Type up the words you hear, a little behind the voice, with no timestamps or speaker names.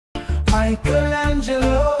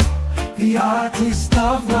Michelangelo, the artist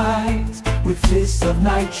of might, with fists of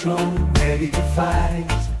nitro, ready to fight.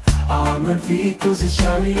 Armored vehicles, a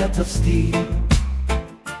chariot of steel.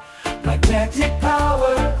 Magnetic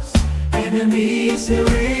powers, enemies they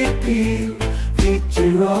repel.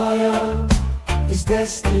 Victory royal, his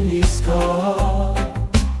destiny's call.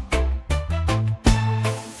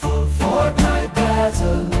 For Fortnite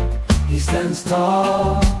battle, he stands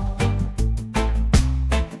tall.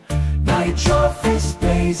 Nitro fist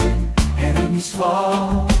blazing, enemies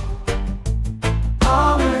fall.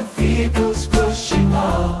 Armored vehicles pushing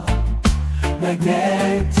on.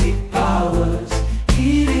 Magnetic powers,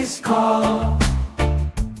 heed his call.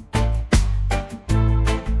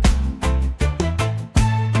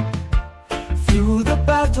 Through the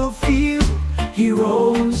battlefield, he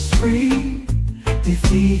roams free,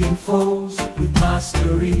 defeating foes with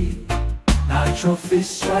mastery. Nitro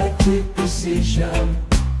fist strike with precision.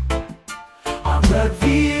 Armored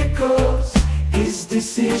vehicles, his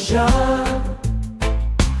decision.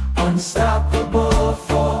 Unstoppable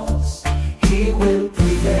force, he will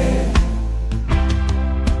prevail.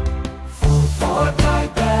 For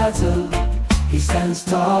Fortnite battle, he stands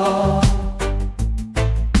tall.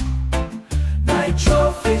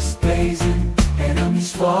 Nitro fist blazing,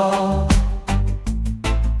 enemies fall.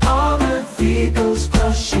 Armored vehicles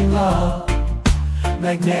crushing all.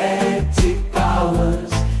 Magnetic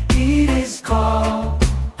powers, heed his call.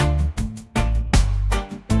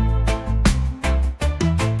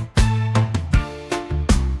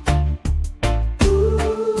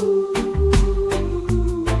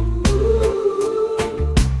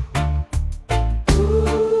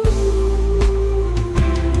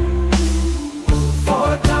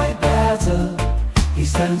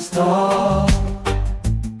 Stands tall.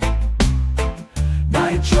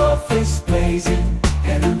 Nitro fist blazing,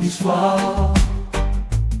 enemies fall.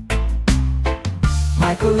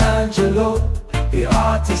 Michelangelo, the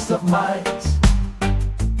artist of might,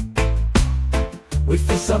 with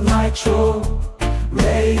fists of nitro,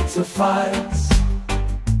 ready to fight.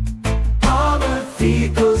 Armored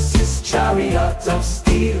vehicles, his chariot of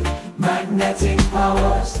steel. Magnetic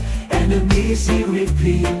powers, enemies he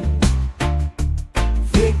repel.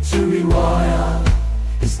 Victory royal,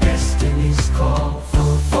 his destiny's call.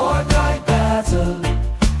 For Fortnite battle,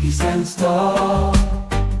 he stands tall.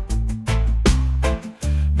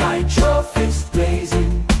 Nitro fist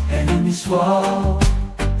blazing, enemies fall.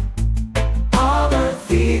 Armored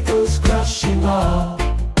vehicles crushing all.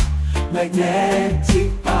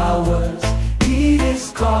 Magnetic powers, heed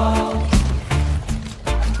his call.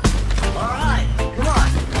 Alright, come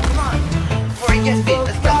on. Before he gets beat,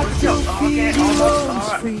 let's go. Okay, almost.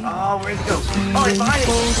 Alright. Oh, where'd he go? Oh, he's behind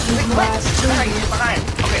us. Quick. He's behind.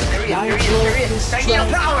 Okay, there he is. Thank you,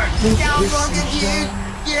 power. Down, dude.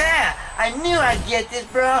 Yeah, I knew I'd get this,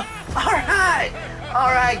 bro. Alright,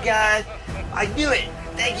 guys. I knew it.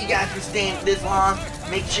 Thank you guys for staying this long.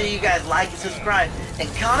 Make sure you guys like and subscribe. And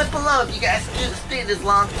comment below if you guys stayed this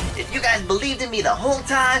long. If you guys believed in me the whole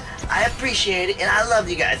time, I appreciate it. And I love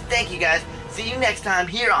you guys. Thank you guys. See you next time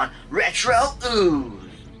here on Retro Ooze.